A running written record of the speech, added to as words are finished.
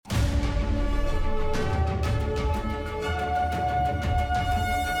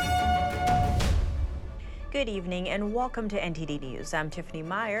Good evening and welcome to NTD News. I'm Tiffany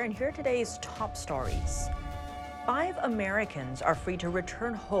Meyer and here are today's top stories. 5 Americans are free to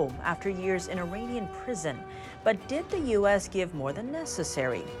return home after years in Iranian prison. But did the U.S. give more than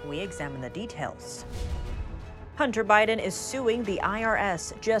necessary? We examine the details. Hunter Biden is suing the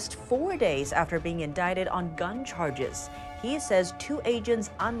IRS just 4 days after being indicted on gun charges. He says 2 agents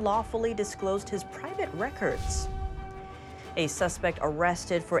unlawfully disclosed his private records. A suspect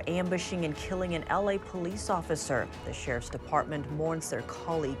arrested for ambushing and killing an LA police officer. The sheriff's department mourns their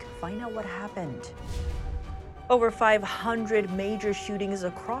colleague. Find out what happened. Over 500 major shootings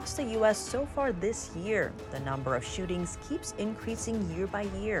across the U.S. so far this year. The number of shootings keeps increasing year by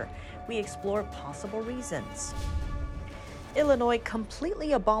year. We explore possible reasons. Illinois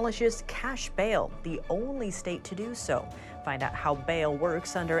completely abolishes cash bail, the only state to do so. Find out how bail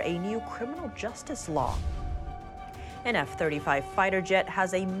works under a new criminal justice law. An F-35 fighter jet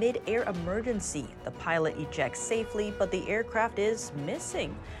has a mid-air emergency. The pilot ejects safely, but the aircraft is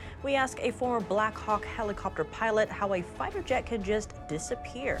missing. We ask a former Black Hawk helicopter pilot how a fighter jet can just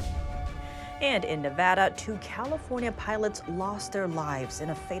disappear. And in Nevada, 2 California pilots lost their lives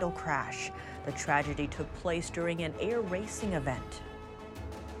in a fatal crash. The tragedy took place during an air racing event.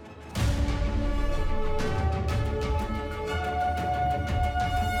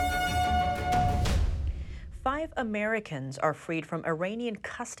 5 Americans are freed from Iranian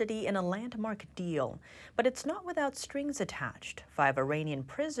custody in a landmark deal. But it's not without strings attached. 5 Iranian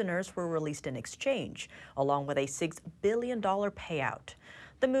prisoners were released in exchange, along with a $6 billion payout.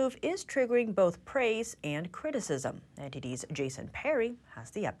 The move is triggering both praise and criticism. NTD's Jason Perry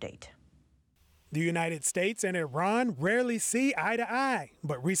has the update. The United States and Iran rarely see eye to eye,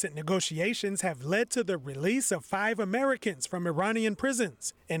 but recent negotiations have led to the release of 5 Americans from Iranian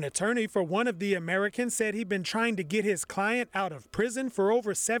prisons. An attorney for one of the Americans said he'd been trying to get his client out of prison for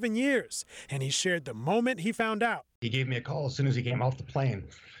over 7 years, and he shared the moment he found out. He gave me a call as soon as he came off the plane,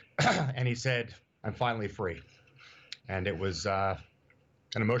 and he said, "I'm finally free." And it was an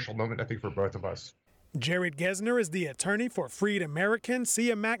emotional moment, I think, for both of us. Jared Gesner is the attorney for freed American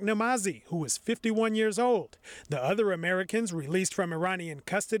Siamak Namazi, who is 51 years old. The other Americans released from Iranian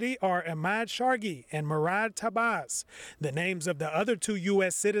custody are Ahmad Shargi and Murad Tabaz. The names of the other 2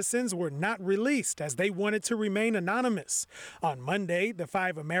 U.S. citizens were not released as they wanted to remain anonymous. On Monday, the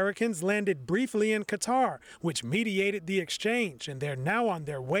 5 Americans landed briefly in Qatar, which mediated the exchange, and they're now on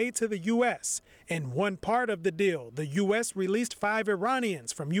their way to the U.S. In one part of the deal, the U.S. released 5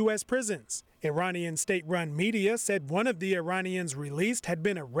 Iranians from U.S. prisons. Iranian state-run media said one of the Iranians released had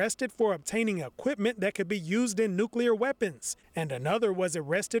been arrested for obtaining equipment that could be used in nuclear weapons, and another was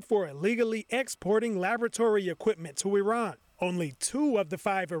arrested for illegally exporting laboratory equipment to Iran. Only 2 of the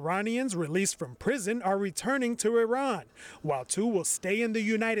 5 Iranians released from prison are returning to Iran, while 2 will stay in the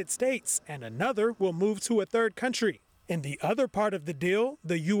United States and another will move to a third country. In the other part of the deal,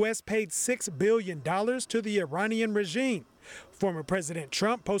 the U.S. paid $6 billion to the Iranian regime. Former President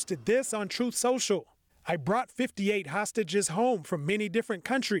Trump posted this on Truth Social. "I brought 58 hostages home from many different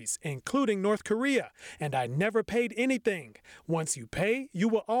countries, including North Korea, and I never paid anything. Once you pay, you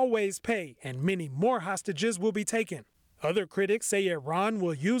will always pay, and many more hostages will be taken." Other critics say Iran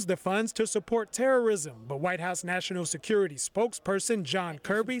will use the funds to support terrorism, but White House National Security spokesperson John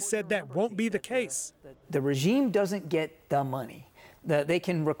Kirby said that won't be the case. The regime doesn't get the money. They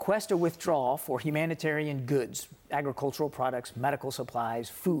can request a withdrawal for humanitarian goods, agricultural products, medical supplies,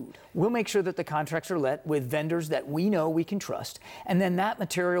 food. We'll make sure that the contracts are let with vendors that we know we can trust, and then that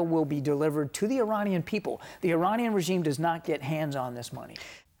material will be delivered to the Iranian people. The Iranian regime does not get hands on this money.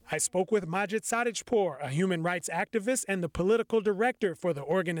 I spoke with Majid Sadegpour, a human rights activist and the political director for the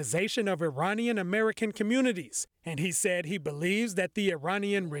Organization of Iranian American Communities. And he said he believes that the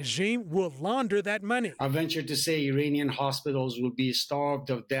Iranian regime will launder that money. I venture to say Iranian hospitals will be starved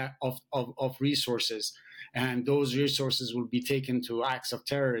of resources, and those resources will be taken to acts of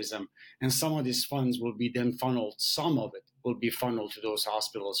terrorism. And some of these funds will be then funneled, some of it will be funneled to those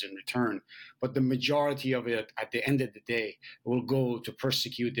hospitals in return. But the majority of it, at the end of the day, will go to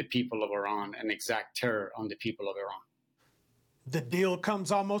persecute the people of Iran and exact terror on the people of Iran. The deal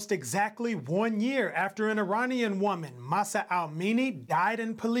comes almost exactly 1 year after an Iranian woman, Mahsa Amini, died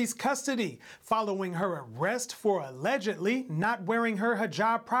in police custody following her arrest for allegedly not wearing her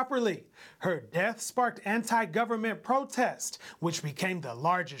hijab properly. Her death sparked anti-government protest, which became the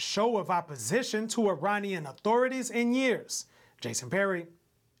largest show of opposition to Iranian authorities in years. Jason Perry,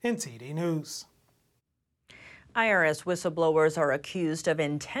 NTD News. IRS whistleblowers are accused of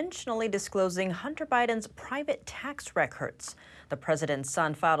intentionally disclosing Hunter Biden's private tax records. The president's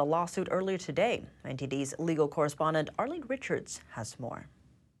son filed a lawsuit earlier today. NTD's legal correspondent Arlene Richards has more.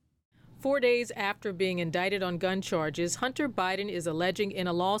 4 days after being indicted on gun charges, Hunter Biden is alleging in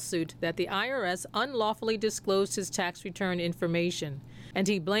a lawsuit that the IRS unlawfully disclosed his tax return information, and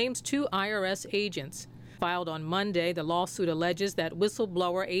he blames 2 IRS agents. Filed on Monday, the lawsuit alleges that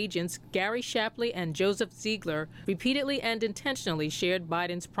whistleblower agents Gary Shapley and Joseph Ziegler repeatedly and intentionally shared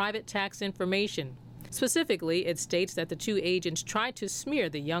Biden's private tax information. Specifically, it states that the 2 agents tried to smear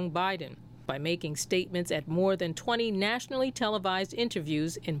the young Biden by making statements at more than 20 nationally televised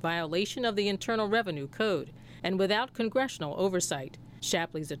interviews in violation of the Internal Revenue Code and without congressional oversight.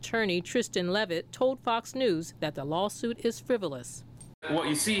 Shapley's attorney, Tristan Levitt, told Fox News that the lawsuit is frivolous. What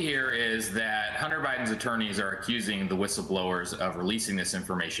you see here is that Hunter Biden's attorneys are accusing the whistleblowers of releasing this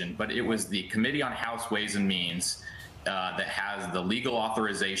information, but it was the Committee on House Ways and Means that has the legal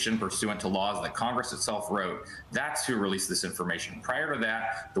authorization pursuant to laws that Congress itself wrote. That's who released this information. Prior to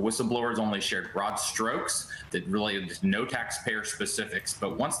that, the whistleblowers only shared broad strokes that related to no taxpayer specifics.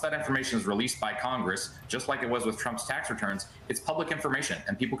 But once that information is released by Congress, just like it was with Trump's tax returns, it's public information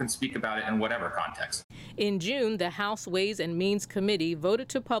and people can speak about it in whatever context. In June, the House Ways and Means Committee voted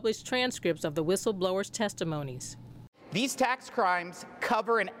to publish transcripts of the whistleblowers' testimonies. These tax crimes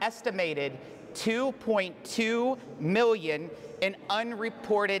cover an estimated $2.2 million in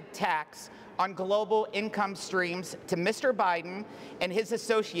unreported tax on global income streams to Mr. Biden and his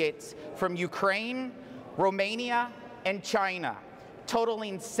associates from Ukraine, Romania, and China,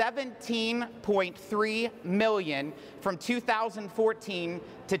 totaling $17.3 million from 2014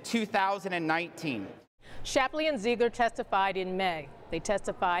 to 2019. Shapley and Ziegler testified in May. They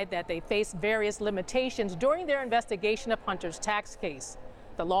testified that they faced various limitations during their investigation of Hunter's tax case.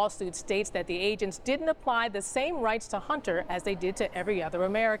 The lawsuit states that the agents didn't apply the same rights to Hunter as they did to every other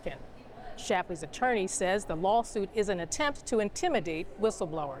American. Shapley's attorney says the lawsuit is an attempt to intimidate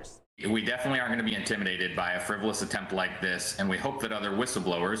whistleblowers. We definitely aren't going to be intimidated by a frivolous attempt like this, and we hope that other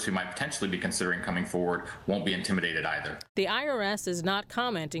whistleblowers who might potentially be considering coming forward won't be intimidated either. The IRS is not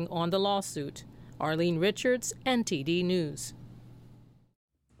commenting on the lawsuit. Arlene Richards, NTD News.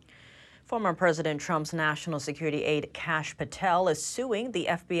 Former President Trump's national security aide Kash Patel is suing the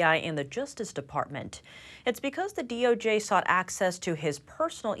FBI and the Justice Department. It's because the DOJ sought access to his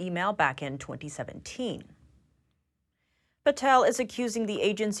personal email back in 2017. Patel is accusing the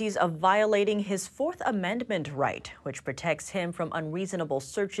agencies of violating his Fourth Amendment right, which protects him from unreasonable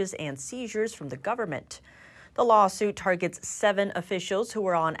searches and seizures from the government. The lawsuit targets 7 officials who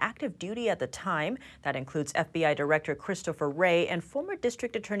were on active duty at the time. That includes FBI Director Christopher Wray and former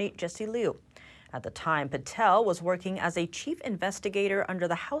District Attorney Jesse Liu. At the time, Patel was working as a chief investigator under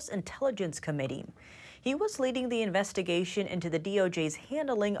the House Intelligence Committee. He was leading the investigation into the DOJ's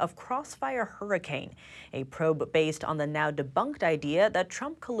handling of Crossfire Hurricane, a probe based on the now debunked idea that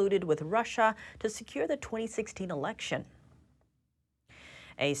Trump colluded with Russia to secure the 2016 election.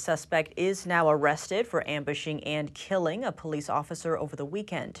 A suspect is now arrested for ambushing and killing a police officer over the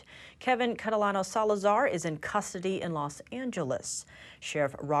weekend. Kevin Catalano Salazar is in custody in Los Angeles.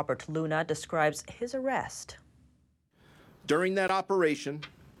 Sheriff Robert Luna describes his arrest. During that operation,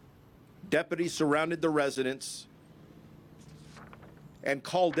 deputies surrounded the residence and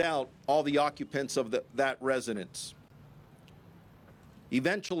called out all the occupants of that residence.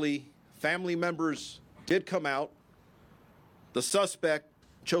 Eventually, family members did come out. The suspect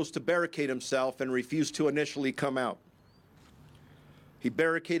chose to barricade himself and refused to initially come out. He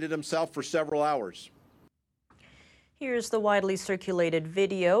barricaded himself for several hours. Here's the widely circulated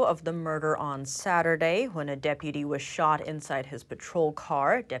video of the murder on Saturday when a deputy was shot inside his patrol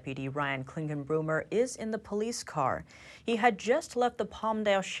car. Deputy Ryan Klinkenbroomer is in the police car. He had just left the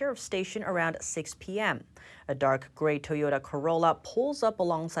Palmdale Sheriff's Station around 6 p.m. A dark gray Toyota Corolla pulls up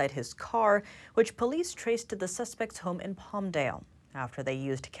alongside his car, which police traced to the suspect's home in Palmdale. After they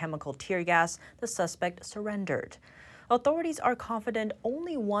used chemical tear gas, the suspect surrendered. Authorities are confident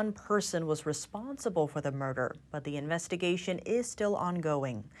only one person was responsible for the murder, but the investigation is still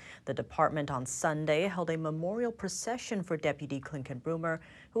ongoing. The department on Sunday held a memorial procession for Deputy Klinkenbroomer,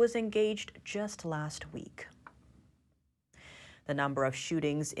 who was engaged just last week. The number of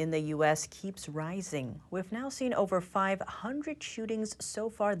shootings in the U.S. keeps rising. We've now seen over 500 shootings so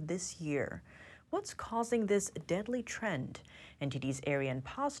far this year. What's causing this deadly trend? NTD's Arian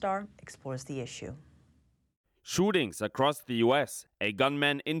Pastar explores the issue. Shootings across the U.S. A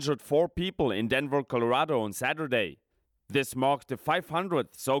gunman injured 4 people in Denver, Colorado on Saturday. This marked the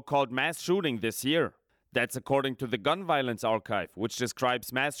 500th so-called mass shooting this year. That's according to the Gun Violence Archive, which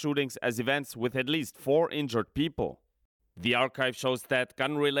describes mass shootings as events with at least 4 injured people. The archive shows that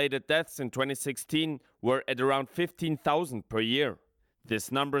gun-related deaths in 2016 were at around 15,000 per year.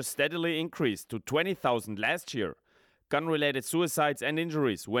 This number steadily increased to 20,000 last year. Gun-related suicides and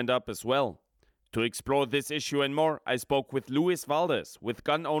injuries went up as well. To explore this issue and more, I spoke with Luis Valdez with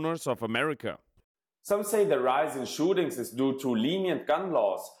Gun Owners of America. Some say the rise in shootings is due to lenient gun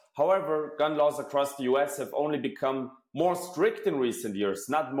laws. However, gun laws across the US have only become more strict in recent years,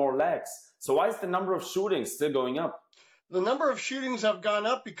 not more lax. So why is the number of shootings still going up? The number of shootings have gone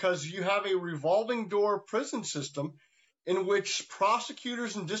up because you have a revolving door prison system in which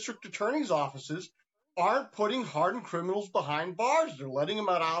prosecutors and district attorneys' offices aren't putting hardened criminals behind bars. They're letting them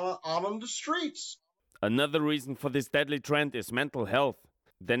out on the streets. Another reason for this deadly trend is mental health.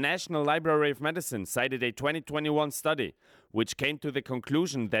 The National Library of Medicine cited a 2021 study which came to the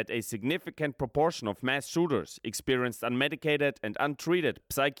conclusion that a significant proportion of mass shooters experienced unmedicated and untreated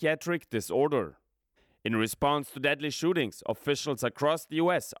psychiatric disorder. In response to deadly shootings, officials across the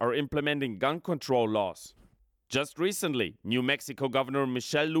US are implementing gun control laws. Just recently, New Mexico Governor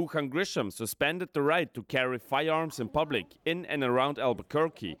Michelle Lujan Grisham suspended the right to carry firearms in public in and around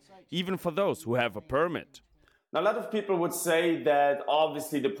Albuquerque, even for those who have a permit. Now, a lot of people would say that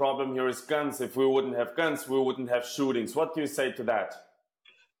obviously the problem here is guns. If we wouldn't have guns, we wouldn't have shootings. What do you say to that?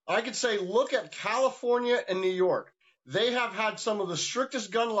 I could say look at California and New York. They have had some of the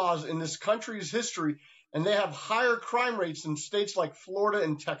strictest gun laws in this country's history, and they have higher crime rates than states like Florida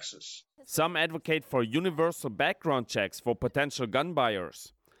and Texas. Some advocate for universal background checks for potential gun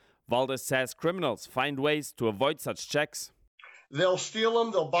buyers. Valdez says criminals find ways to avoid such checks. They'll steal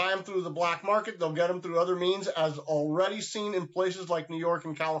them, they'll buy them through the black market, they'll get them through other means, as already seen in places like New York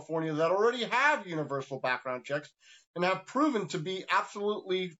and California that already have universal background checks and have proven to be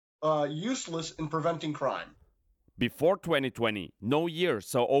absolutely useless in preventing crime. Before 2020, no year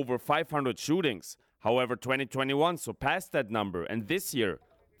saw over 500 shootings. However, 2021 surpassed that number, and this year,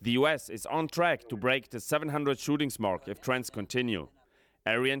 the US is on track to break the 700 shootings mark if trends continue.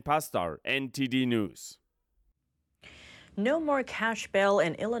 Arian Pastar, NTD News. No more cash bail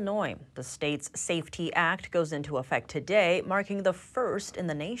in Illinois. The state's Safety Act goes into effect today, marking the first in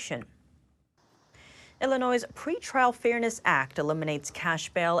the nation. Illinois' Pretrial Fairness Act eliminates cash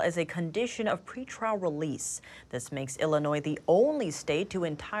bail as a condition of pretrial release. This makes Illinois the only state to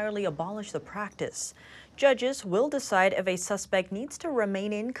entirely abolish the practice. Judges will decide if a suspect needs to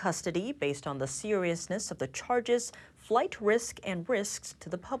remain in custody based on the seriousness of the charges, flight risk, and risks to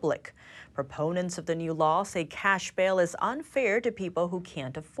the public. Proponents of the new law say cash bail is unfair to people who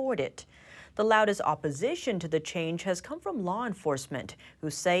can't afford it. The loudest opposition to the change has come from law enforcement, who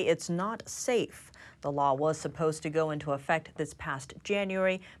say it's not safe. The law was supposed to go into effect this past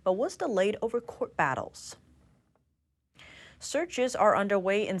January, but was delayed over court battles. Searches are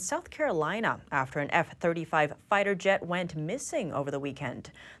underway in South Carolina after an F-35 fighter jet went missing over the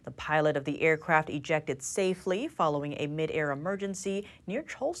weekend. The pilot of the aircraft ejected safely following a mid-air emergency near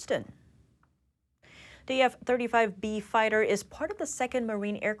Charleston. The F-35B fighter is part of the 2nd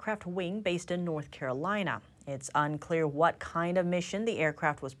Marine Aircraft Wing based in North Carolina. It's unclear what kind of mission the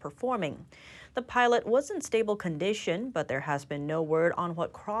aircraft was performing. The pilot was in stable condition, but there has been no word on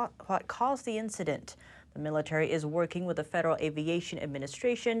what caused the incident. The military is working with the Federal Aviation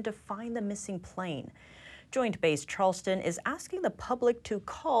Administration to find the missing plane. Joint Base Charleston is asking the public to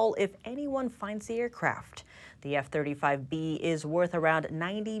call if anyone finds the aircraft. The F-35B is worth around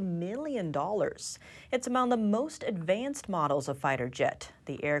 $90 million. It's among the most advanced models of fighter jet.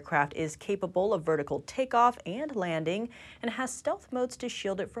 The aircraft is capable of vertical takeoff and landing and has stealth modes to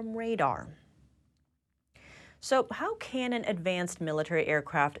shield it from radar. So how can an advanced military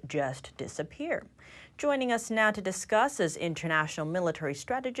aircraft just disappear? Joining us now to discuss is international military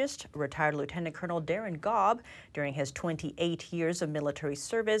strategist, retired Lieutenant Colonel Darren Gobb. During his 28 years of military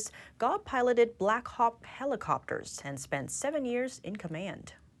service, Gobb piloted Black Hawk helicopters and spent 7 years in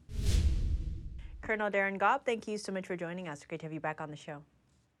command. Colonel Darren Gobb, thank you so much for joining us. Great to have you back on the show.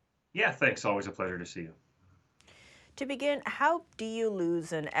 Yeah, thanks. Always a pleasure to see you. To begin, how do you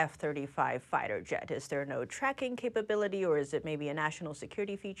lose an F-35 fighter jet? Is there no tracking capability, or is it maybe a national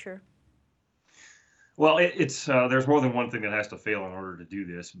security feature? Well, there's more than one thing that has to fail in order to do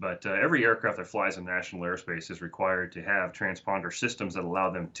this, but every aircraft that flies in national airspace is required to have transponder systems that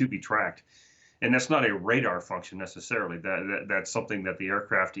allow them to be tracked. And that's not a radar function necessarily. That's something that the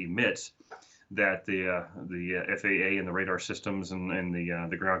aircraft emits, that the FAA and the radar systems and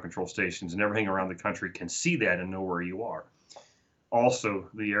the ground control stations and everything around the country can see that and know where you are. Also,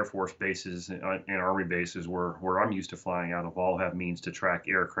 the Air Force bases and Army bases where I'm used to flying out of all have means to track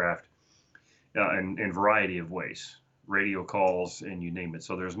aircraft in a variety of ways, radio calls, and you name it.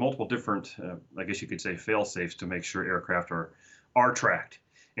 So there's multiple different, I guess you could say, fail-safes to make sure aircraft are tracked.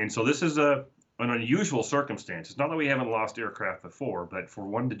 And so this is an unusual circumstance. It's not that we haven't lost aircraft before, but for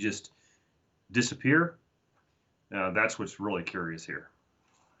one to just disappear, That's what's really curious here.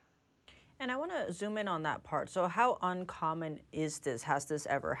 And I want to zoom in on that part. So how uncommon is this? Has this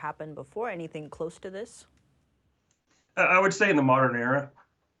ever happened before? Anything close to this? I would say in the modern era,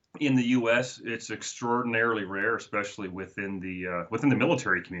 in the U.S., it's extraordinarily rare, especially within the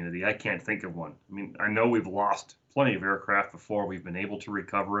military community. I can't think of one. I mean, I know we've lost plenty of aircraft before we've been able to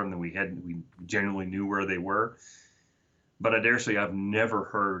recover them, and we generally knew where they were. But I dare say I've never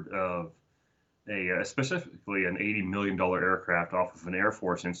heard of specifically an $80 million aircraft off of an Air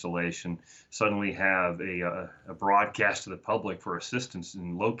Force installation suddenly have a broadcast to the public for assistance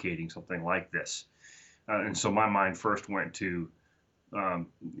in locating something like this. And so my mind first went to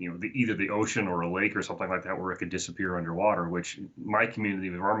either the ocean or a lake or something like that where it could disappear underwater, which my community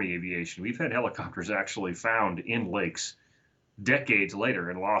with Army Aviation, we've had helicopters actually found in lakes decades later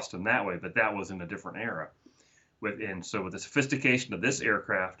and lost them that way, but that was in a different era. And so with the sophistication of this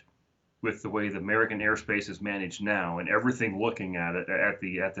aircraft, with the way the American airspace is managed now and everything looking at it,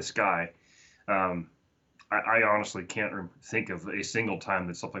 at the sky, I honestly can't think of a single time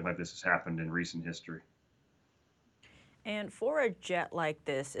that something like this has happened in recent history. And for a jet like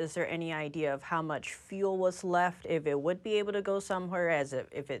this, is there any idea of how much fuel was left, if it would be able to go somewhere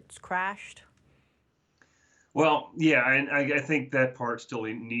if it's crashed? Well, yeah, and I think that part still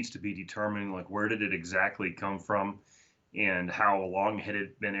needs to be determined, like where did it exactly come from and how long had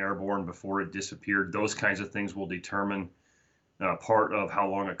it been airborne before it disappeared. Those kinds of things will determine part of how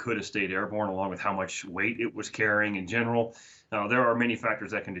long it could have stayed airborne, along with how much weight it was carrying in general. There are many factors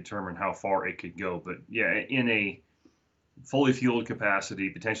that can determine how far it could go, but yeah, in a fully fueled capacity,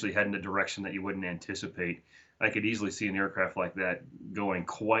 potentially heading a direction that you wouldn't anticipate, I could easily see an aircraft like that going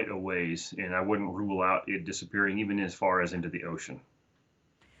quite a ways, and I wouldn't rule out it disappearing even as far as into the ocean.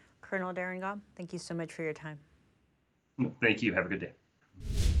 Colonel Darrington, thank you so much for your time. Thank you. Have a good day.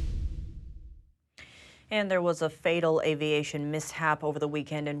 And there was a fatal aviation mishap over the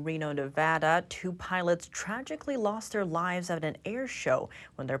weekend in Reno, Nevada. 2 pilots tragically lost their lives at an air show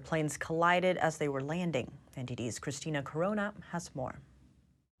when their planes collided as they were landing. NTD's Christina Corona has more.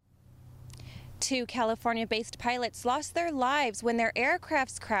 2 California-based pilots lost their lives when their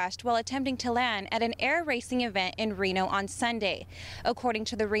aircrafts crashed while attempting to land at an air racing event in Reno on Sunday. According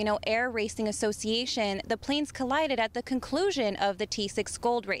to the Reno Air Racing Association, the planes collided at the conclusion of the T6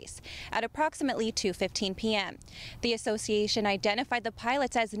 Gold Race at approximately 2:15 p.m. The association identified the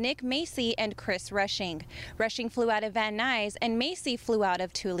pilots as Nick Macy and Chris Rushing. Rushing flew out of Van Nuys and Macy flew out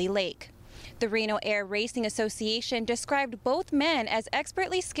of Tule Lake. The Reno Air Racing Association described both men as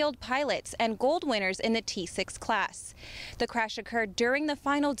expertly skilled pilots and gold winners in the T6 class. The crash occurred during the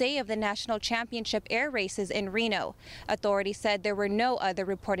final day of the National Championship air races in Reno. Authorities said there were no other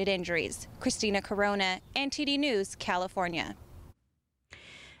reported injuries. Christina Corona, NTD News, California.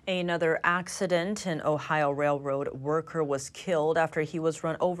 Another accident. An Ohio Railroad worker was killed after he was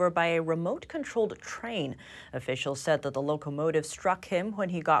run over by a remote-controlled train. Officials said that the locomotive struck him when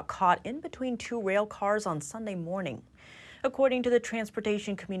he got caught in between 2 rail cars on Sunday morning. According to the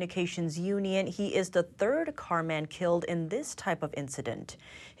Transportation Communications Union, he is the 3rd carman killed in this type of incident.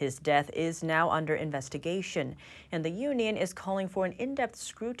 His death is now under investigation, and the union is calling for an in-depth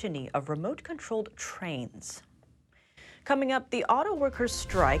scrutiny of remote-controlled trains. Coming up, the auto workers'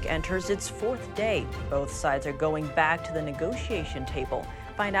 strike enters its 4th day. Both sides are going back to the negotiation table.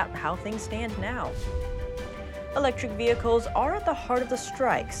 Find out how things stand now. Electric vehicles are at the heart of the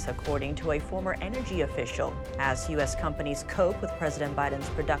strikes, according to a former energy official. As U.S. companies cope with President Biden's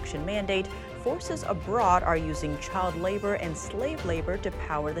production mandate, forces abroad are using child labor and slave labor to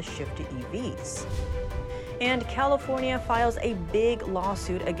power the shift to EVs. And California files a big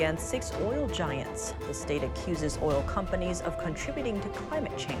lawsuit against 6 oil giants. The state accuses oil companies of contributing to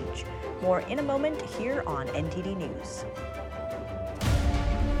climate change. More in a moment here on NTD News.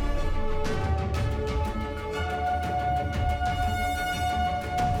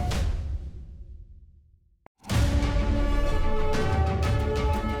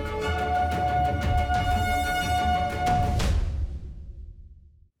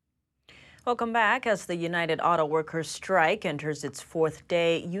 Welcome back. As the United Auto Workers strike enters its 4th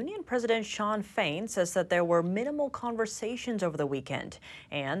day, Union President Shawn Fain says that there were minimal conversations over the weekend,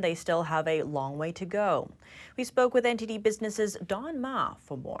 and they still have a long way to go. We spoke with NTD Business's Don Ma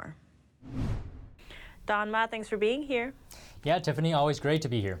for more. Don Ma, thanks for being here. Yeah, Tiffany, always great to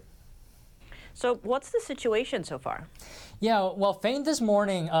be here. So what's the situation so far? Yeah, well, Fain this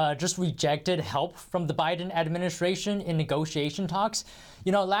morning just rejected help from the Biden administration in negotiation talks.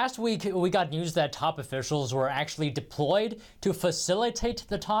 You know, last week we got news that top officials were actually deployed to facilitate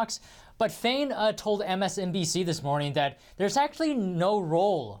the talks. But Fain told MSNBC this morning that there's actually no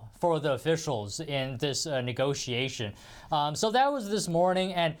role for the officials in this negotiation. So that was this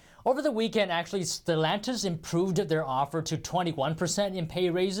morning, and over the weekend, actually, Stellantis improved their offer to 21% in pay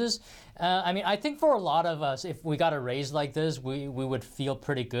raises. I mean, I think for a lot of us, if we got a raise like this, we would feel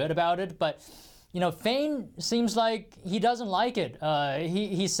pretty good about it. But, you know, Fain seems like he doesn't like it.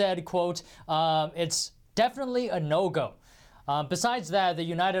 He said, quote, it's definitely a no-go. Besides that, the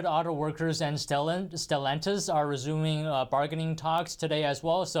United Auto Workers and Stellantis are resuming bargaining talks today as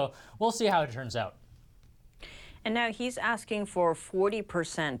well. So we'll see how it turns out. And now he's asking for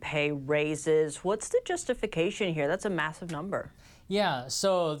 40% pay raises. What's the justification here? That's a massive number. Yeah,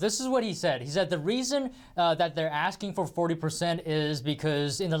 so this is what he said. He said the reason that they're asking for 40% is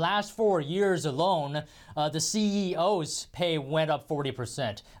because in the last 4 years alone, the CEO's pay went up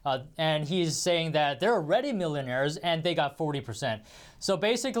 40%. And he's saying that they're already millionaires and they got 40%. So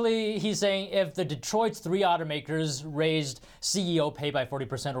basically, he's saying if the Detroit's 3 automakers raised CEO pay by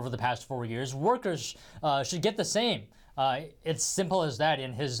 40% over the past 4 years, workers should get the same. It's simple as that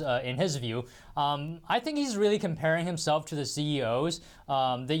in his view. I think he's really comparing himself to the CEOs.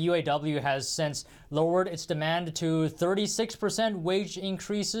 The UAW has since lowered its demand to 36% wage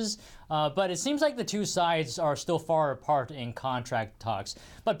increases, but it seems like the two sides are still far apart in contract talks.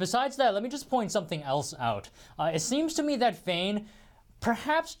 But besides that, let me just point something else out. It seems to me that Fain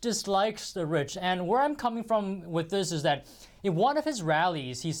perhaps dislikes the rich, and where I'm coming from with this is that in one of his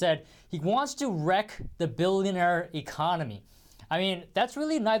rallies, he said he wants to wreck the billionaire economy. I mean, that's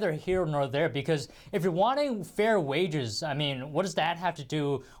really neither here nor there, because if you're wanting fair wages, I mean, what does that have to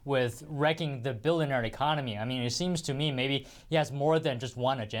do with wrecking the billionaire economy? I mean, it seems to me maybe he has more than just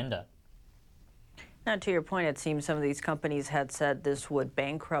one agenda. Now, to your point, it seems some of these companies had said this would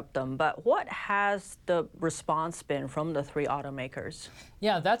bankrupt them, but what has the response been from the 3 automakers?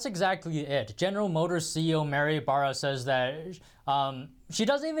 Yeah, that's exactly it. General Motors CEO Mary Barra says that she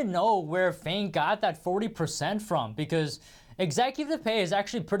doesn't even know where Fain got that 40% from, because executive pay is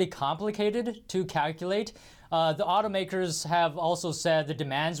actually pretty complicated to calculate. The automakers have also said the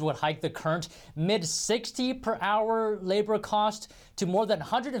demands would hike the current mid-60 per hour labor cost to more than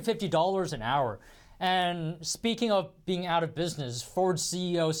 $150 an hour. And speaking of being out of business, Ford's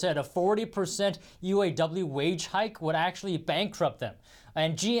CEO said a 40% UAW wage hike would actually bankrupt them.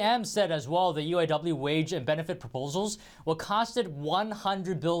 And GM said as well the UAW wage and benefit proposals will cost it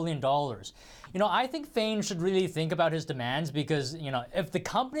 $100 billion. You know, I think Fain should really think about his demands, because, you know, if the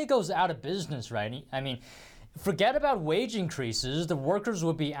company goes out of business, right, I mean, forget about wage increases, the workers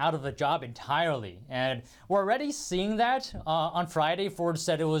would be out of a job entirely. And we're already seeing that. On Friday, Ford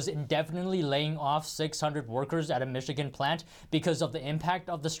said it was indefinitely laying off 600 workers at a Michigan plant because of the impact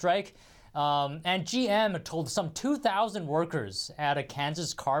of the strike. And GM told some 2,000 workers at a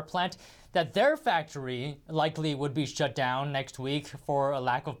Kansas car plant that their factory likely would be shut down next week for a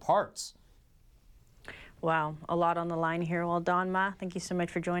lack of parts. Wow, a lot on the line here. Well, Don Ma, thank you so much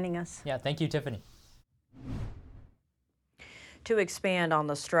for joining us. Yeah, thank you, Tiffany. To expand on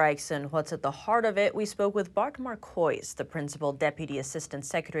the strikes and what's at the heart of it, we spoke with Bart Marcois, the Principal Deputy Assistant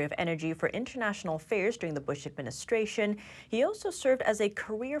Secretary of Energy for International Affairs during the Bush administration. He also served as a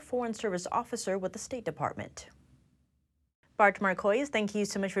career Foreign Service officer with the State Department. Bart Marcois, thank you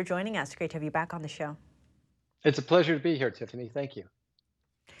so much for joining us. Great to have you back on the show. It's a pleasure to be here, Tiffany. Thank you.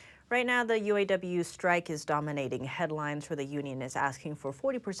 Right now, the UAW strike is dominating headlines, where the union is asking for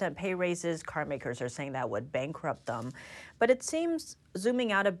 40% pay raises. Car makers are saying that would bankrupt them. But it seems,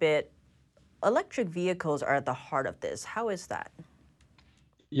 zooming out a bit, electric vehicles are at the heart of this. How is that?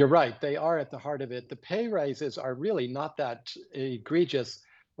 You're right. They are at the heart of it. The pay raises are really not that egregious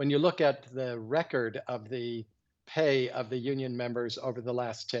when you look at the record of the pay of the union members over the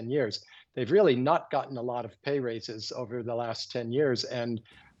last 10 years. They've really not gotten a lot of pay raises over the last 10 years. And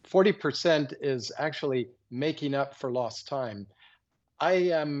 40% is actually making up for lost time.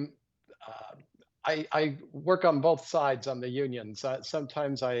 I work on both sides on the unions.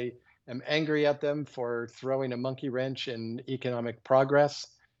 Sometimes I am angry at them for throwing a monkey wrench in economic progress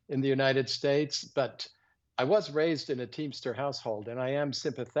in the United States, but I was raised in a Teamster household, and I am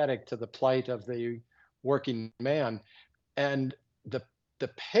sympathetic to the plight of the working man. And the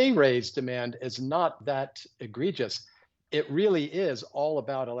pay raise demand is not that egregious. It really is all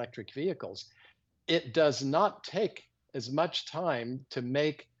about electric vehicles. It does not take as much time to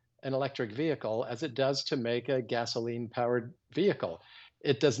make an electric vehicle as it does to make a gasoline-powered vehicle.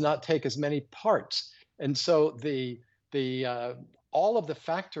 It does not take as many parts. And so all of the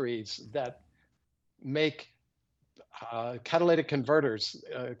factories that make catalytic converters,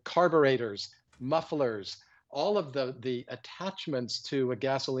 carburetors, mufflers, all of the attachments to a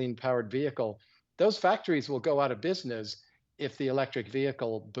gasoline-powered vehicle, those factories will go out of business if the electric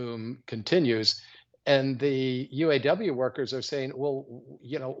vehicle boom continues. And the UAW workers are saying, well,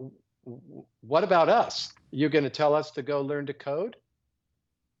 you know, what about us? You're going to tell us to go learn to code?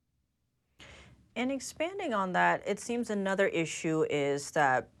 And expanding on that, it seems another issue is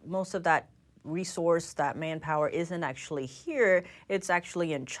that most of that resource, that manpower, isn't actually here. It's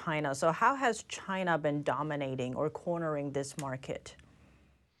actually in China. So how has China been dominating or cornering this market?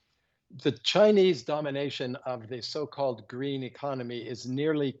 The Chinese domination of the so-called green economy is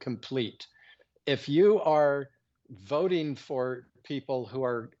nearly complete. If you are voting for people who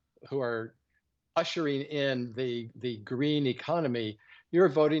are ushering in the green economy, you're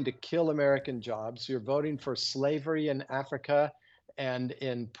voting to kill American jobs. You're voting for slavery in Africa and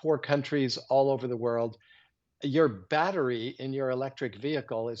in poor countries all over the world. Your battery in your electric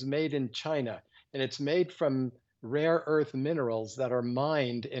vehicle is made in China, and it's made from rare earth minerals that are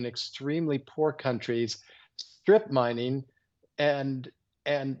mined in extremely poor countries, strip mining, and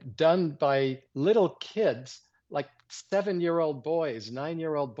done by little kids, like 7-year-old boys,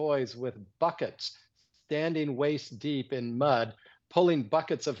 9-year-old boys with buckets, standing waist deep in mud, pulling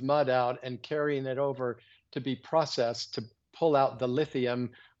buckets of mud out and carrying it over to be processed to pull out the lithium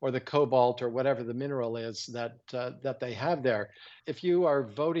or the cobalt or whatever the mineral is that they have there. If you are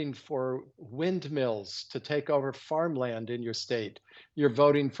voting for windmills to take over farmland in your state, you're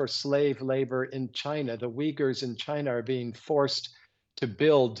voting for slave labor in China. The Uyghurs in China are being forced to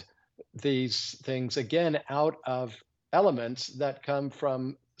build these things, again, out of elements that come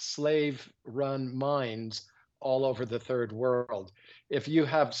from slave-run mines all over the third world. If you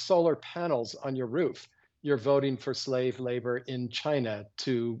have solar panels on your roof, you're voting for slave labor in China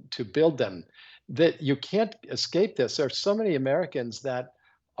to build them. That you can't escape this. There are so many Americans that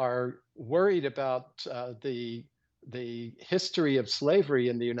are worried about the history of slavery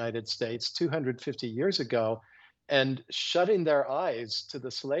in the United States 250 years ago, and shutting their eyes to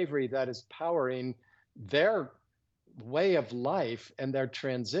the slavery that is powering their way of life and their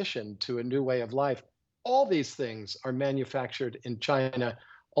transition to a new way of life. All these things are manufactured in China.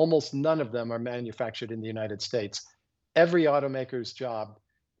 Almost none of them are manufactured in the United States. Every automaker's job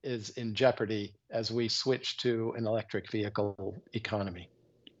is in jeopardy as we switch to an electric vehicle economy.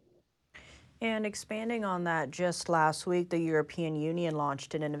 And expanding on that, just last week, the European Union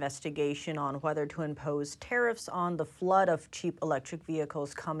launched an investigation on whether to impose tariffs on the flood of cheap electric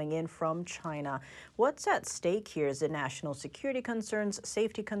vehicles coming in from China. What's at stake here? Is it national security concerns,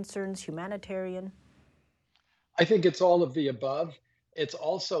 safety concerns, humanitarian? I think it's all of the above. It's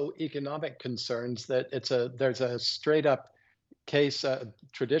also economic concerns that there's a straight up case,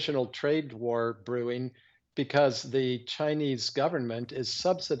 traditional trade war brewing, because the Chinese government is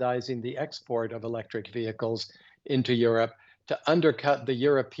subsidizing the export of electric vehicles into Europe to undercut the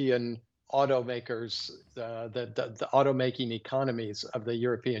European automakers, the automaking economies of the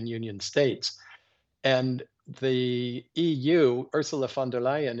European Union states. And the EU, Ursula von der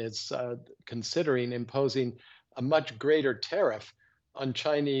Leyen, is considering imposing a much greater tariff on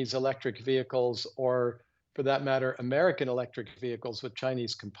Chinese electric vehicles, or for that matter, American electric vehicles with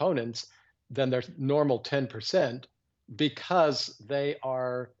Chinese components, than their normal 10%, because they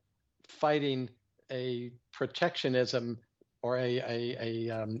are fighting a protectionism or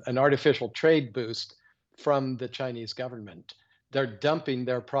an artificial trade boost from the Chinese government. They're dumping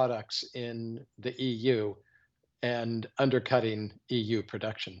their products in the EU and undercutting EU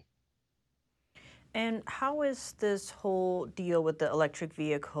production. And how is this whole deal with the electric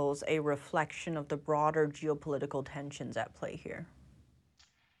vehicles a reflection of the broader geopolitical tensions at play here?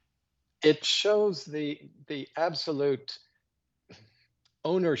 It shows the absolute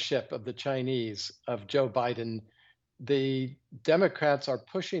ownership of the Chinese, of Joe Biden. The Democrats are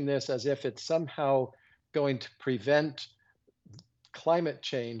pushing this as if it's somehow going to prevent climate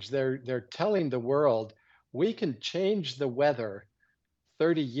change. They're telling the world, we can change the weather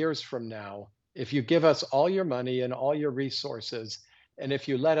 30 years from now if you give us all your money and all your resources, and if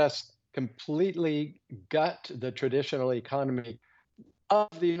you let us completely gut the traditional economy of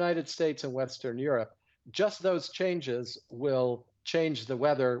the United States and Western Europe. Just those changes will change the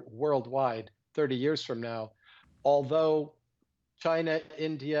weather worldwide 30 years from now. Although China,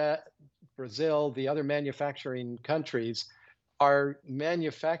 India, Brazil, the other manufacturing countries are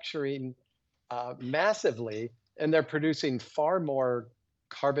manufacturing massively, and they're producing far more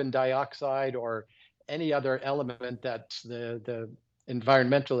carbon dioxide or any other element that the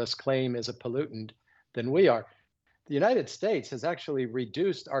environmentalists claim is a pollutant than we are. The United States has actually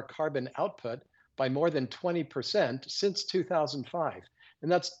reduced our carbon output by more than 20% since 2005.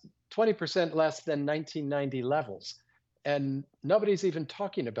 And that's 20% less than 1990 levels. And nobody's even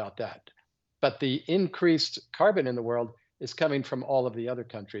talking about that. But the increased carbon in the world is coming from all of the other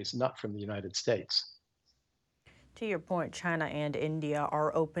countries, not from the United States. To your point, China and India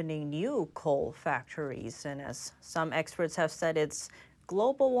are opening new coal factories. And as some experts have said, it's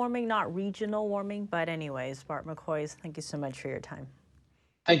global warming, not regional warming. But anyways, Bart McCoy, thank you so much for your time.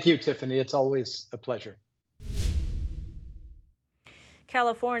 Thank you, Tiffany. It's always a pleasure.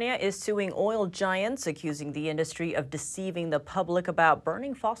 California is suing oil giants, accusing the industry of deceiving the public about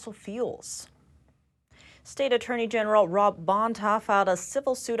burning fossil fuels. State Attorney General Rob Bonta filed a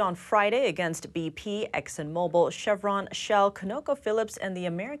civil suit on Friday against BP, ExxonMobil, Chevron, Shell, ConocoPhillips, and the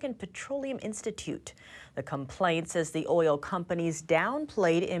American Petroleum Institute. The complaint says the oil companies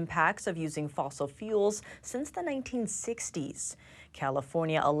downplayed impacts of using fossil fuels since the 1960s.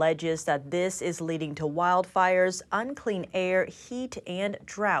 California alleges that this is leading to wildfires, unclean air, heat, and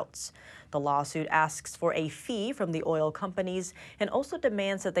droughts. The lawsuit asks for a fee from the oil companies and also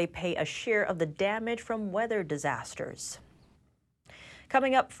demands that they pay a share of the damage from weather disasters.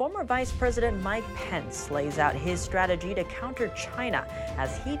 Coming up, former Vice President Mike Pence lays out his strategy to counter China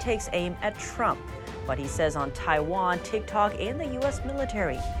as he takes aim at Trump, what he says on Taiwan, TikTok, and the U.S.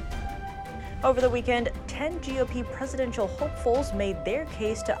 military. Over the weekend, 10 GOP presidential hopefuls made their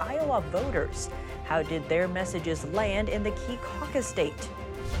case to Iowa voters. How did their messages land in the key caucus state?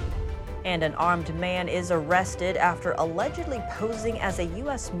 And an armed man is arrested after allegedly posing as a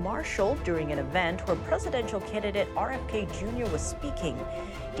U.S. Marshal during an event where presidential candidate RFK Jr. was speaking.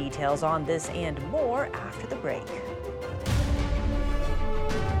 Details on this and more after the break.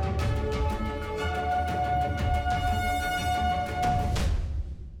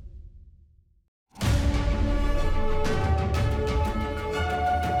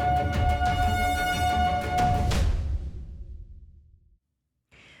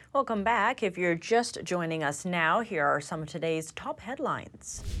 Welcome back. If you're just joining us now, here are some of today's top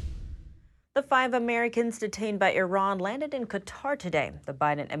headlines. The 5 Americans detained by Iran landed in Qatar today. The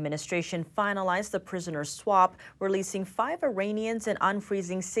Biden administration finalized the prisoner swap, releasing 5 Iranians and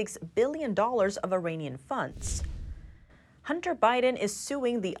unfreezing $6 billion of Iranian funds. Hunter Biden is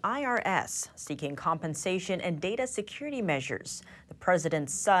suing the IRS, seeking compensation and data security measures. The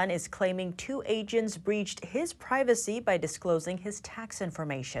president's son is claiming 2 agents breached his privacy by disclosing his tax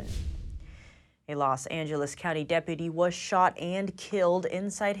information. A Los Angeles County deputy was shot and killed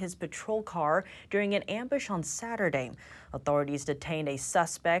inside his patrol car during an ambush on Saturday. Authorities detained a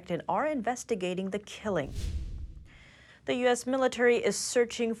suspect and are investigating the killing. The U.S. military is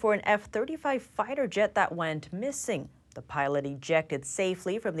searching for an F-35 fighter jet that went missing. The pilot ejected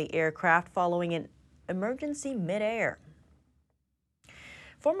safely from the aircraft following an emergency midair.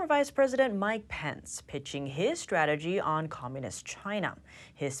 Former Vice President Mike Pence pitching his strategy on Communist China.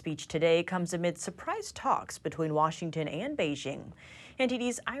 His speech today comes amid surprise talks between Washington and Beijing.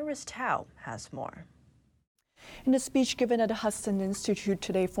 NTD's Iris Tao has more. In a speech given at the Hudson Institute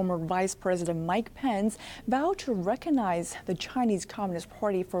today, former Vice President Mike Pence vowed to recognize the Chinese Communist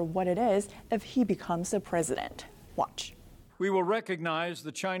Party for what it is if he becomes the president. Watch. We will recognize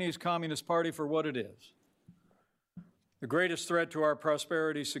the Chinese Communist Party for what it is, the greatest threat to our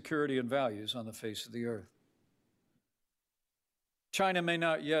prosperity, security, and values on the face of the earth. China may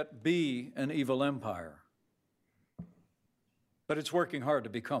not yet be an evil empire, but it's working hard to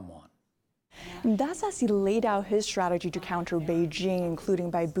become one. And that's as he laid out his strategy to counter Beijing, including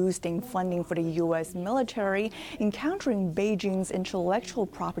by boosting funding for the U.S. military, and countering Beijing's intellectual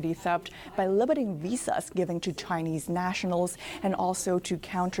property theft by limiting visas given to Chinese nationals, and also to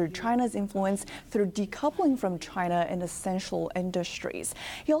counter China's influence through decoupling from China in essential industries.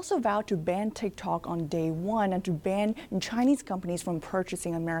 He also vowed to ban TikTok on day one and to ban Chinese companies from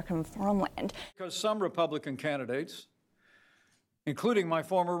purchasing American farmland. Because some Republican candidates, including my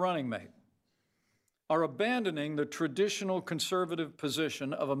former running mate, are abandoning the traditional conservative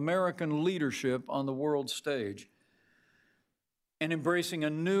position of American leadership on the world stage and embracing a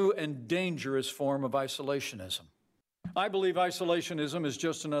new and dangerous form of isolationism. I believe isolationism is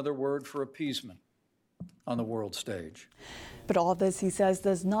just another word for appeasement on the world stage. But all this, he says,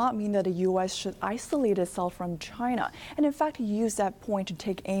 does not mean that the U.S. should isolate itself from China. And in fact, he used that point to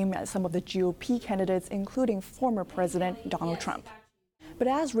take aim at some of the GOP candidates, including former President Donald Trump. But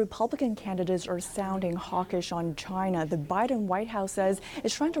as Republican candidates are sounding hawkish on China, the Biden White House says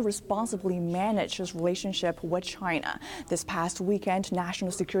it's trying to responsibly manage its relationship with China. This past weekend, National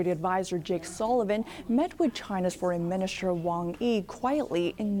Security Advisor Jake Sullivan met with China's Foreign Minister Wang Yi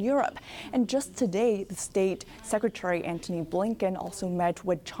quietly in Europe. And just today, the State Secretary Antony Blinken also met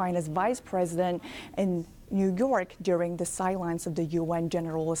with China's Vice President in New York during the sidelines of the UN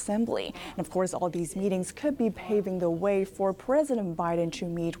General Assembly. And of course, all these meetings could be paving the way for President Biden to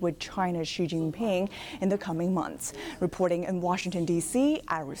meet with China's Xi Jinping in the coming months. Reporting in Washington, D.C.,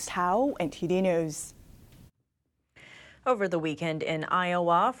 Iris Howe, NTD News. Over the weekend in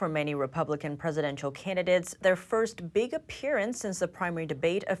Iowa, for many Republican presidential candidates, their first big appearance since the primary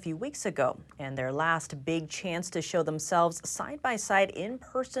debate a few weeks ago, and their last big chance to show themselves side by side in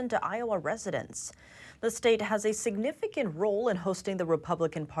person to Iowa residents. The state has a significant role in hosting the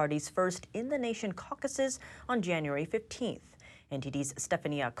Republican Party's first in-the-nation caucuses on January 15th. NTD's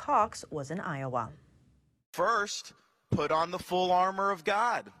Stephania Cox was in Iowa. First, put on the full armor of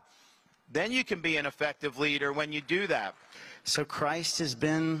God. Then you can be an effective leader when you do that. So Christ has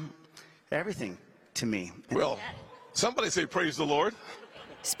been everything to me. Well, somebody say praise the Lord.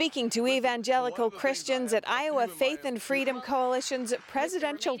 Speaking to evangelical Christians at Iowa Faith and Freedom Coalition's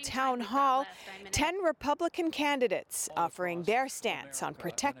presidential town hall, 10 Republican candidates offering their stance on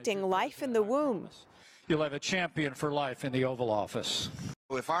protecting life in the womb. You'll have a champion for life in the Oval Office.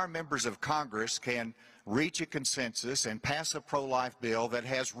 If our members of Congress can reach a consensus and pass a pro-life bill that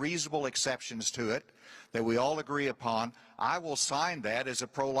has reasonable exceptions to it, that we all agree upon, I will sign that as a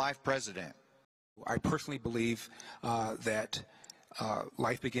pro-life president. I personally believe that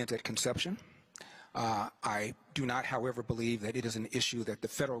life begins at conception. I do not, however, believe that it is an issue that the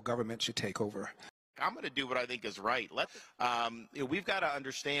federal government should take over. I'm going to do what I think is right. We've got to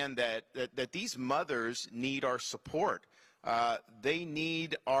understand that these mothers need our support. They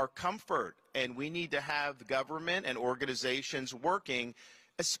need our comfort, and we need to have the government and organizations working,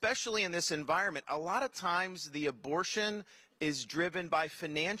 especially in this environment. A lot of times the abortion is driven by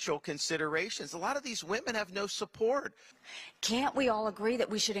financial considerations. A lot of these women have no support. Can't we all agree that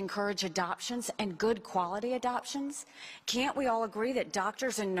we should encourage adoptions and good quality adoptions? Can't we all agree that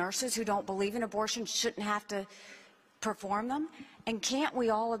doctors and nurses who don't believe in abortion shouldn't have to perform them? And can't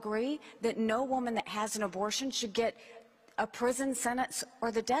we all agree that no woman that has an abortion should get a prison sentence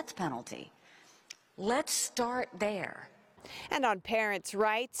or the death penalty? Let's start there. And on parents'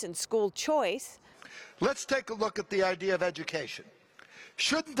 rights and school choice, let's take a look at the idea of education.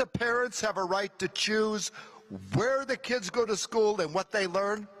 Shouldn't the parents have a right to choose where the kids go to school and what they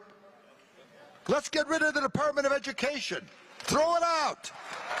learn? Let's get rid of the Department of Education. Throw it out.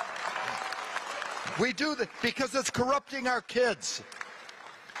 We do that because it's corrupting our kids.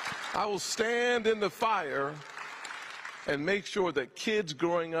 I will stand in the fire and make sure that kids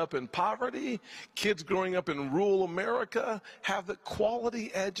growing up in poverty, kids growing up in rural America, have the quality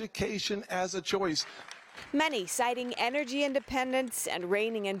education as a choice. many citing energy independence and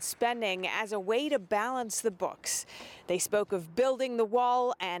reining in spending as a way to balance the books. They spoke of building the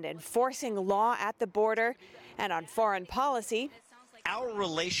wall and enforcing law at the border. And on foreign policy, our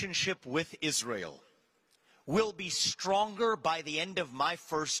relationship with Israel will be stronger by the end of my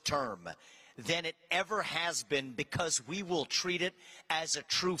first term than it ever has been, because we will treat it as a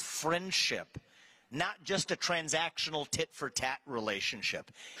true friendship, not just a transactional tit-for-tat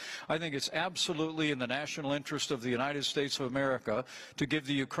relationship. I think it's absolutely in the national interest of the United States of America to give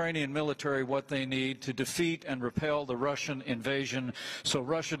the Ukrainian military what they need to defeat and repel the Russian invasion, so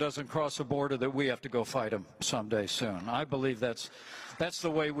Russia doesn't cross a border that we have to go fight them someday soon. I believe that's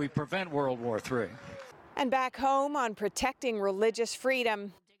the way we prevent World War III. And back home on protecting religious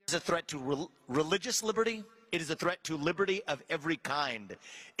freedom. It is a threat to religious liberty. It is a threat to liberty of every kind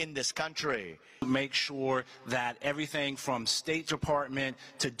in this country. Make sure that everything from State Department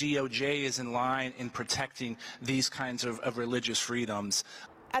to DOJ is in line in protecting these kinds of religious freedoms.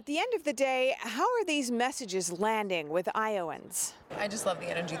 At the end of the day, how are these messages landing with Iowans? I just love the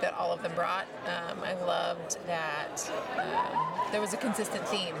energy that all of them brought. I loved that there was a consistent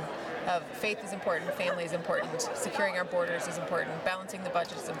theme of faith is important, family is important, securing our borders is important, balancing the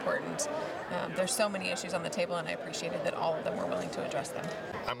budget is important. There's so many issues on the table, and I appreciated that all of them were willing to address them.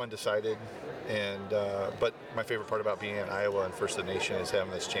 I'm undecided, but my favorite part about being in Iowa and First of the Nation is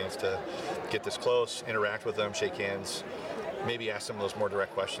having this chance to get this close, interact with them, shake hands, maybe ask them those more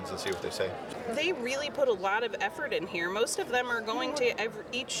direct questions and see what they say. They really put a lot of effort in here. Most of them are going to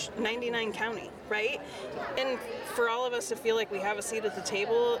each 99 county, right? And for all of us to feel like we have a seat at the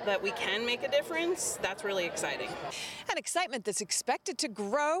table, that we can make a difference, that's really exciting. An excitement that's expected to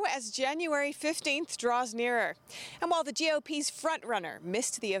grow as January 15th draws nearer. And while the GOP's frontrunner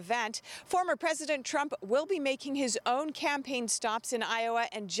missed the event, former President Trump will be making his own campaign stops in Iowa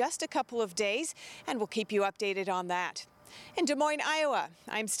in just a couple of days, and we'll keep you updated on that. In Des Moines, Iowa,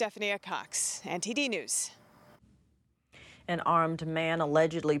 I'm Stephania Cox, NTD News. An armed man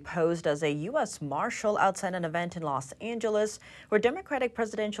allegedly posed as a U.S. Marshal outside an event in Los Angeles where Democratic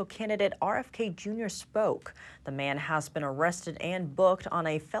presidential candidate RFK Jr. spoke. The man has been arrested and booked on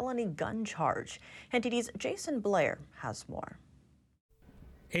a felony gun charge. NTD's Jason Blair has more.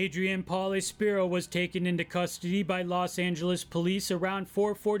 Adrian Paulispiro was taken into custody by Los Angeles police around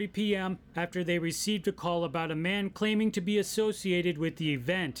 4:40 p.m. after they received a call about a man claiming to be associated with the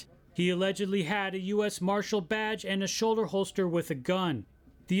event. He allegedly had a U.S. Marshal badge and a shoulder holster with a gun.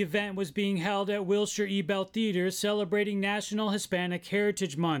 The event was being held at Wilshire Ebell Theater celebrating National Hispanic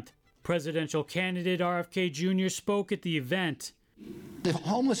Heritage Month. Presidential candidate RFK Jr. spoke at the event. The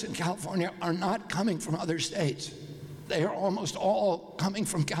homeless in California are not coming from other states. They are almost all coming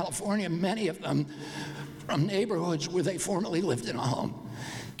from California, many of them from neighborhoods where they formerly lived in a home.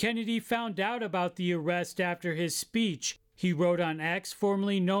 Kennedy found out about the arrest after his speech. He wrote on X,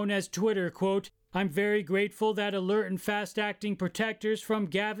 formerly known as Twitter, quote, "I'm very grateful that alert and fast-acting protectors from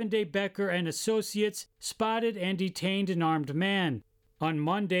Gavin Day Becker and Associates spotted and detained an armed man." On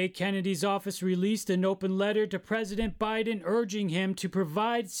Monday, Kennedy's office released an open letter to President Biden urging him to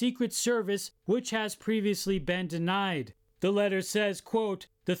provide Secret Service, which has previously been denied. The letter says, quote,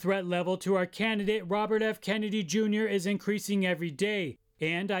 "The threat level to our candidate, Robert F. Kennedy Jr., is increasing every day.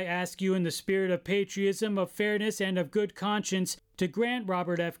 And I ask you in the spirit of patriotism, of fairness, and of good conscience to grant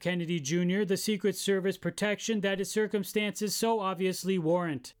Robert F. Kennedy Jr. the Secret Service protection that his circumstances so obviously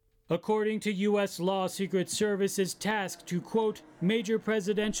warrant." According to U.S. law, Secret Service is tasked to, quote, "major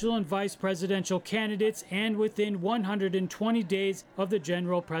presidential and vice presidential candidates and within 120 days of the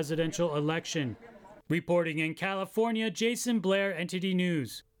general presidential election." Reporting in California, Jason Blair, NTD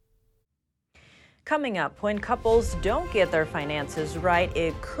News. Coming up, when couples don't get their finances right,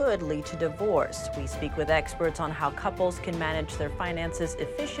 it could lead to divorce. We speak with experts on how couples can manage their finances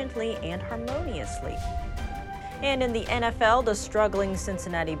efficiently and harmoniously. And in the NFL, the struggling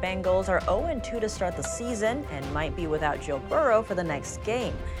Cincinnati Bengals are 0-2 to start the season and might be without Joe Burrow for the next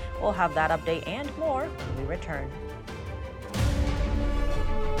game. We'll have that update and more when we return.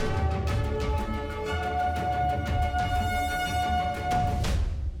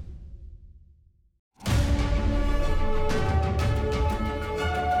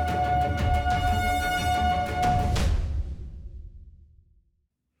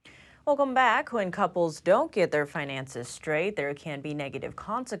 Welcome back. When couples don't get their finances straight, there can be negative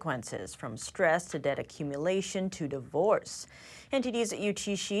consequences, from stress to debt accumulation to divorce. NTD's Yu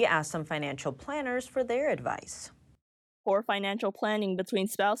Chi asked some financial planners for their advice. Poor financial planning between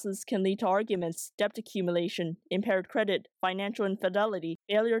spouses can lead to arguments, debt accumulation, impaired credit, financial infidelity,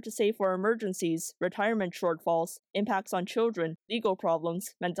 failure to save for emergencies, retirement shortfalls, impacts on children, legal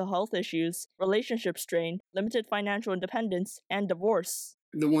problems, mental health issues, relationship strain, limited financial independence, and divorce.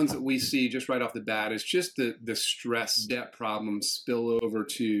 The ones that we see just right off the bat is just the stress, debt problems spill over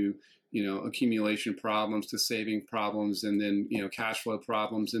to, accumulation problems, to saving problems, and then, cash flow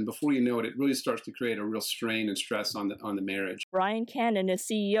problems. And before you know it, it really starts to create a real strain and stress on the marriage. Brian Cannon is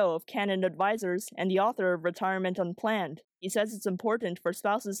CEO of Cannon Advisors and the author of Retirement Unplanned. He says it's important for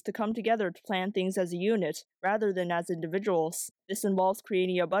spouses to come together to plan things as a unit rather than as individuals. This involves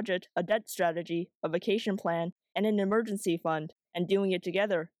creating a budget, a debt strategy, a vacation plan, and an emergency fund, and doing it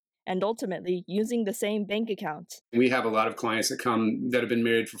together, and ultimately using the same bank account. We have a lot of clients that have been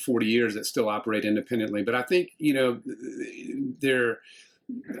married for 40 years that still operate independently. But I think,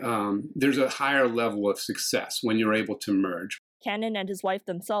 there's a higher level of success when you're able to merge. Cannon and his wife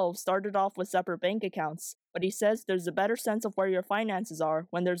themselves started off with separate bank accounts, but he says there's a better sense of where your finances are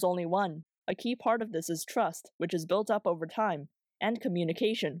when there's only one. A key part of this is trust, which is built up over time, and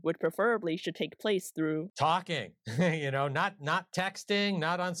communication, which preferably should take place through talking, not texting,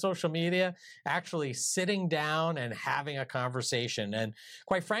 not on social media, actually sitting down and having a conversation. And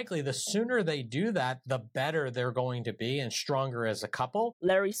quite frankly, the sooner they do that, the better they're going to be and stronger as a couple.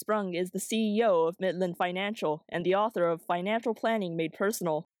 Larry Sprung is the CEO of Midland Financial and the author of Financial Planning Made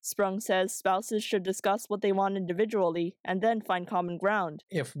Personal. Sprung says spouses should discuss what they want individually and then find common ground.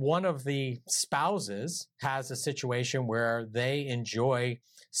 If one of the spouses has a situation where they enjoy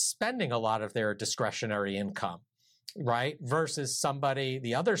spending a lot of their discretionary income, right, versus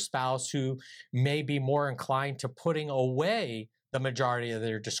the other spouse who may be more inclined to putting away the majority of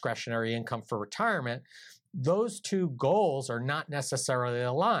their discretionary income for retirement, those two goals are not necessarily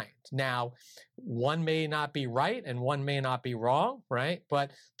aligned. Now, one may not be right and one may not be wrong, right?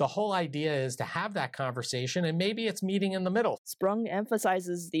 But the whole idea is to have that conversation, and maybe it's meeting in the middle. Sprung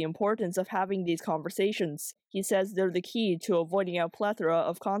emphasizes the importance of having these conversations. He says they're the key to avoiding a plethora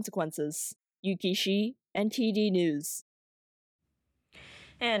of consequences. Yuki Shi, NTD News.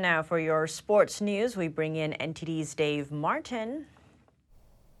 And now for your sports news, we bring in NTD's Dave Martin.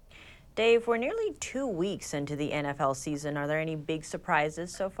 Dave, we're nearly 2 weeks into the NFL season. Are there any big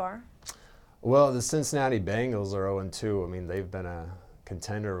surprises so far? Well, the Cincinnati Bengals are 0-2. I mean, they've been a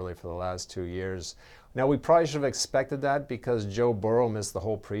contender really for the last 2 years. Now, we probably should have expected that because Joe Burrow missed the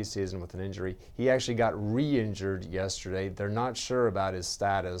whole preseason with an injury. He actually got re-injured yesterday. They're not sure about his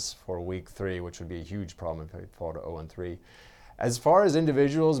status for Week 3, which would be a huge problem if he fall to 0-3. As far as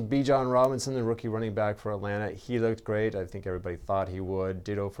individuals, Bijan Robinson, the rookie running back for Atlanta, he looked great. I think everybody thought he would.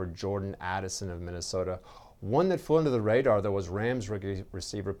 Ditto for Jordan Addison of Minnesota. One that flew under the radar, though, was Rams rookie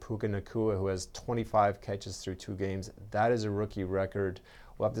receiver Puka Nacua, who has 25 catches through 2 games. That is a rookie record.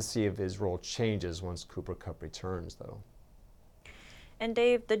 We'll have to see if his role changes once Cooper Kupp returns, though. And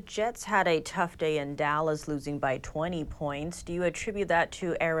Dave, the Jets had a tough day in Dallas, losing by 20 points. Do you attribute that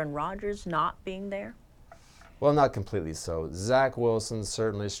to Aaron Rodgers not being there? Well, not completely so. Zach Wilson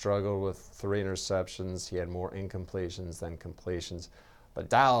certainly struggled with 3 interceptions. He had more incompletions than completions. But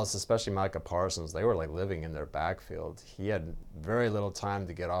Dallas, especially Micah Parsons, they were like living in their backfield. He had very little time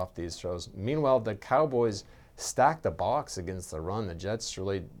to get off these throws. Meanwhile, the Cowboys stacked the box against the run. The Jets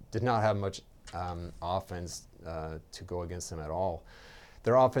really did not have much offense to go against them at all.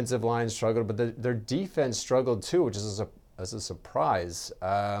 Their offensive line struggled, but their defense struggled too, which is a surprise.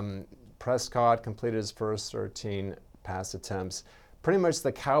 Prescott completed his first 13 pass attempts. Pretty much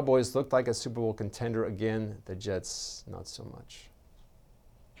the Cowboys looked like a Super Bowl contender again. The Jets, not so much.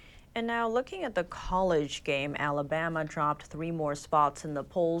 And now looking at the college game, Alabama dropped 3 more spots in the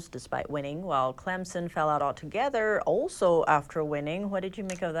polls despite winning, while Clemson fell out altogether also after winning. What did you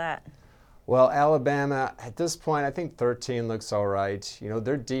make of that? Well, Alabama, at this point, I think 13 looks all right. You know,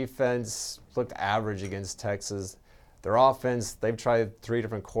 their defense looked average against Texas. Their offense, they've tried 3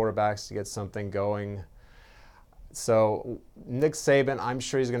 different quarterbacks to get something going. So Nick Saban, I'm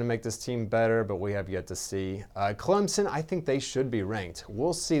sure he's going to make this team better, but we have yet to see. Clemson, I think they should be ranked.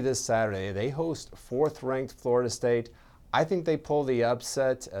 We'll see this Saturday. They host 4th-ranked Florida State. I think they pull the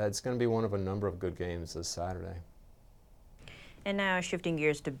upset. It's going to be one of a number of good games this Saturday. And now shifting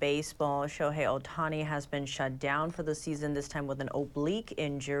gears to baseball, Shohei Ohtani has been shut down for the season, this time with an oblique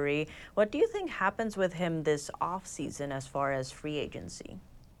injury. What do you think happens with him this offseason as far as free agency?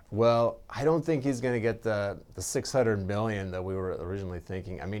 Well, I don't think he's going to get the $600 million that we were originally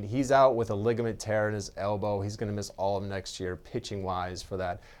thinking. I mean, he's out with a ligament tear in his elbow. He's going to miss all of next year, pitching-wise, for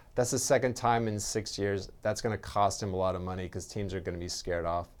that. That's the second time in 6 years. That's going to cost him a lot of money because teams are going to be scared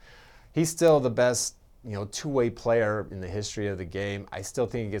off. He's still the best, two-way player in the history of the game. I still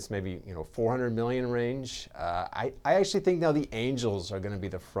think he gets maybe, $400 million range. I actually think now the Angels are going to be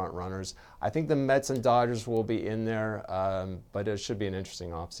the front runners. I think the Mets and Dodgers will be in there, but it should be an interesting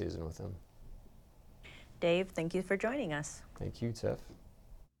offseason with him. Dave, thank you for joining us. Thank you, Tiff.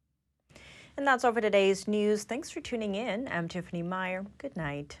 And that's all for today's news. Thanks for tuning in. I'm Tiffany Meyer. Good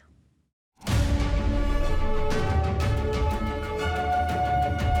night.